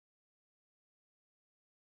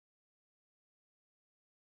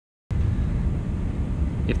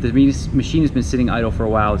if the machine has been sitting idle for a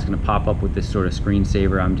while, it's going to pop up with this sort of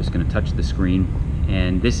screensaver. I'm just going to touch the screen,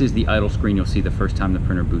 and this is the idle screen you'll see the first time the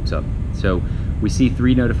printer boots up. So we see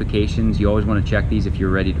 3 notifications. You always want to check these if you're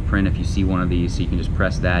ready to print, if you see one of these, so you can just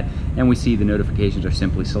press that. And we see the notifications are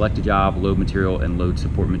simply select a job, load material, and load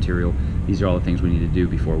support material. These are all the things we need to do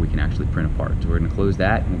before we can actually print a part. So we're going to close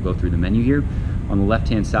that, and we'll go through the menu here. On the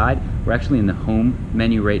left-hand side, we're actually in the home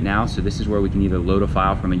menu right now, so this is where we can either load a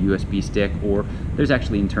file from a USB stick, or there's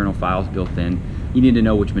actually internal files built in. You need to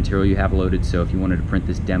know which material you have loaded, so if you wanted to print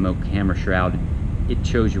this demo camera shroud, it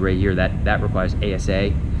shows you right here that requires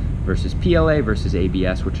ASA versus PLA versus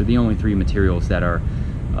ABS, which are the only 3 materials that are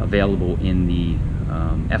available in the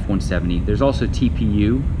F170. There's also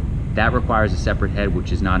TPU. That requires a separate head,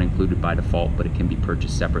 which is not included by default, but it can be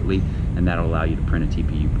purchased separately, and that'll allow you to print a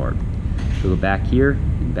TPU part. So go back here,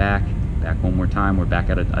 and back one more time. We're back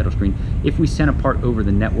at an idle screen. If we send a part over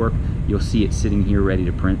the network, you'll see it sitting here ready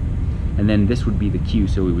to print. And then this would be the queue,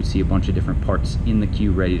 so we would see a bunch of different parts in the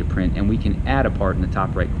queue ready to print, and we can add a part in the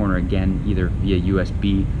top right corner, again, either via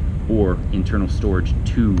USB or internal storage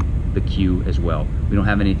to the queue as well. We don't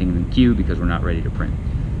have anything in the queue because we're not ready to print.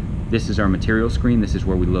 This is our material screen. This is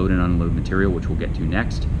where we load and unload material, which we'll get to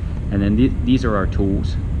next. And then these are our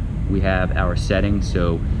tools. We have our settings,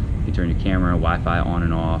 so you can turn your camera, Wi-Fi on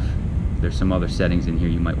and off. There's some other settings in here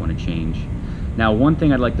you might want to change. Now, one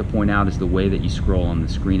thing I'd like to point out is the way that you scroll on the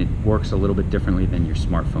screen. It works a little bit differently than your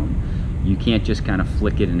smartphone. You can't just kind of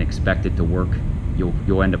flick it and expect it to work.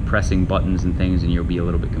 You'll end up pressing buttons and things, and you'll be a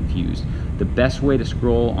little bit confused. The best way to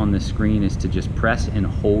scroll on the screen is to just press and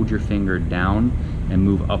hold your finger down and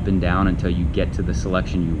move up and down until you get to the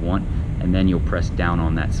selection you want, and then you'll press down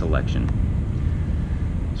on that selection.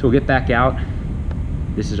 So we'll get back out.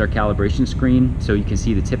 This is our calibration screen, so you can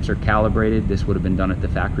see the tips are calibrated. This would have been done at the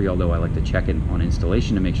factory, although I like to check it on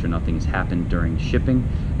installation to make sure nothing has happened during shipping.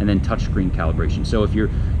 And then touchscreen calibration. So if you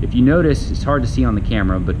notice, it's hard to see on the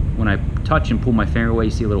camera, but when I touch and pull my finger away,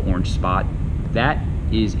 you see a little orange spot. That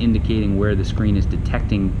is indicating where the screen is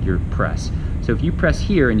detecting your press. So if you press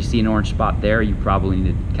here and you see an orange spot there, you probably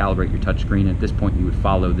need to calibrate your touchscreen. At this point, you would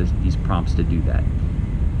follow these prompts to do that.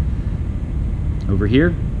 Over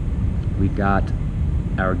here, we've got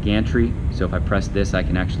our gantry. So if I press this, I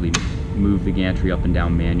can actually move the gantry up and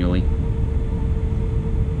down manually,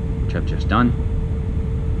 which I've just done.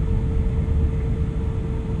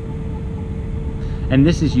 And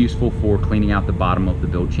this is useful for cleaning out the bottom of the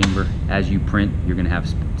build chamber. As you print, you're going to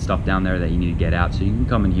have stuff down there that you need to get out, so you can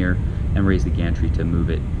come in here and raise the gantry to move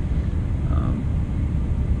it.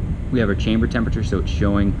 We have our chamber temperature, so it's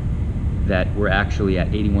showing that we're actually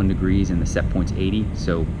at 81 degrees and the set point's 80,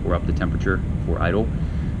 so we're up the temperature for idle.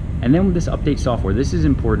 And then with this update software, this is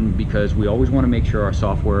important because we always want to make sure our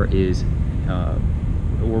software is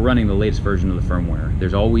we're running the latest version of the firmware.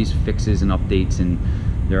 There's always fixes and updates, and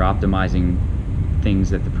they're optimizing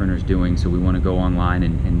things that the printer is doing, so we want to go online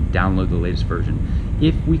and download the latest version.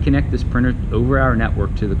 If we connect this printer over our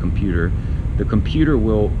network to the computer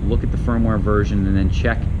will look at the firmware version and then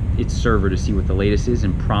check its server to see what the latest is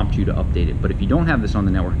and prompt you to update it. But if you don't have this on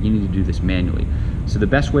the network, you need to do this manually. So the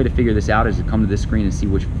best way to figure this out is to come to this screen and see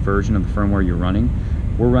which version of the firmware you're running.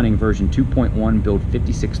 We're running version 2.1 build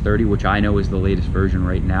 5630, which I know is the latest version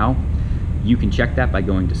right now. You can check that by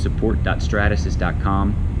going to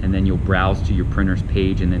support.stratasys.com, and then you'll browse to your printer's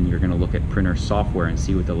page, and then you're going to look at printer software and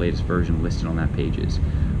see what the latest version listed on that page is.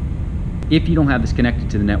 If you don't have this connected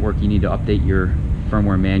to the network, you need to update your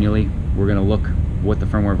firmware manually. We're going to look what the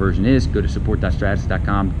firmware version is, go to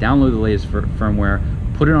support.stratasys.com, download the latest firmware,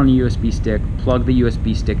 put it on a USB stick, plug the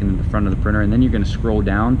USB stick into the front of the printer, and then you're going to scroll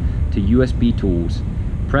down to USB tools,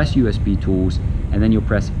 press USB tools, and then you'll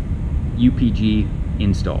press UPG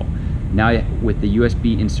install. Now with the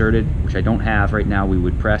USB inserted, which I don't have right now, we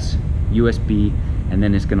would press USB, and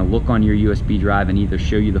then it's going to look on your USB drive and either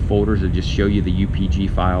show you the folders or just show you the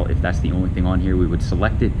UPG file. If that's the only thing on here, we would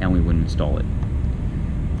select it and we would install it.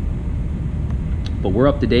 But we're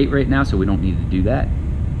up to date right now, so we don't need to do that.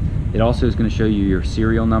 It also is going to show you your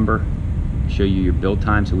serial number, show you your build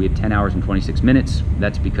time. So we have 10 hours and 26 minutes.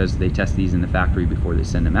 That's because they test these in the factory before they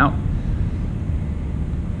send them out.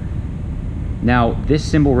 Now this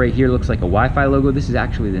symbol right here looks like a Wi-Fi logo. This is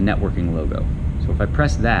actually the networking logo. So if I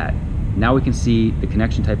press that, now we can see the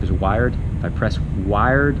connection type is wired. If I press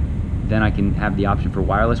wired, then I can have the option for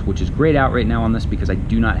wireless, which is grayed out right now on this because I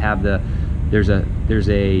do not have the, there's a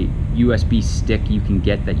USB stick you can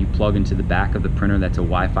get that you plug into the back of the printer. That's a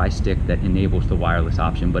Wi-Fi stick that enables the wireless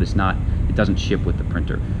option, but it doesn't ship with the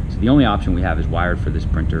printer. So the only option we have is wired for this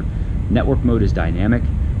printer. Network mode is dynamic.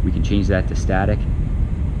 We can change that to static.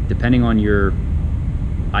 Depending on your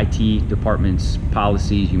IT department's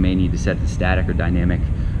policies. You may need to set the static or dynamic.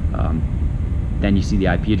 Then you see the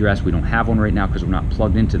IP address. We don't have one right now because we're not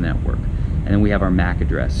plugged into the network. And then we have our MAC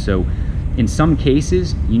address. So in some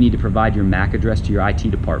cases, you need to provide your MAC address to your IT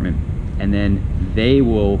department, and then they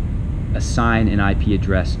will assign an IP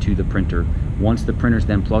address to the printer. Once the printer's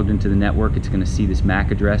then plugged into the network, it's going to see this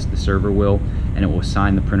MAC address, the server will, and it will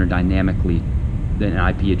assign the printer dynamically an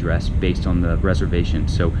IP address based on the reservation.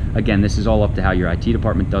 So again, this is all up to how your IT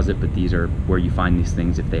department does it, but these are where you find these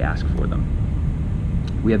things if they ask for them.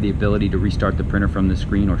 We have the ability to restart the printer from the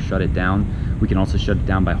screen or shut it down. We can also shut it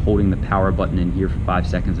down by holding the power button in here for 5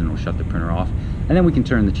 seconds, and it'll shut the printer off. And then we can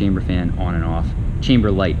turn the chamber fan on and off,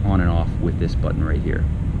 chamber light on and off with this button right here.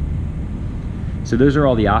 So those are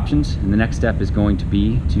all the options, and the next step is going to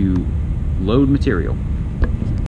be to load material.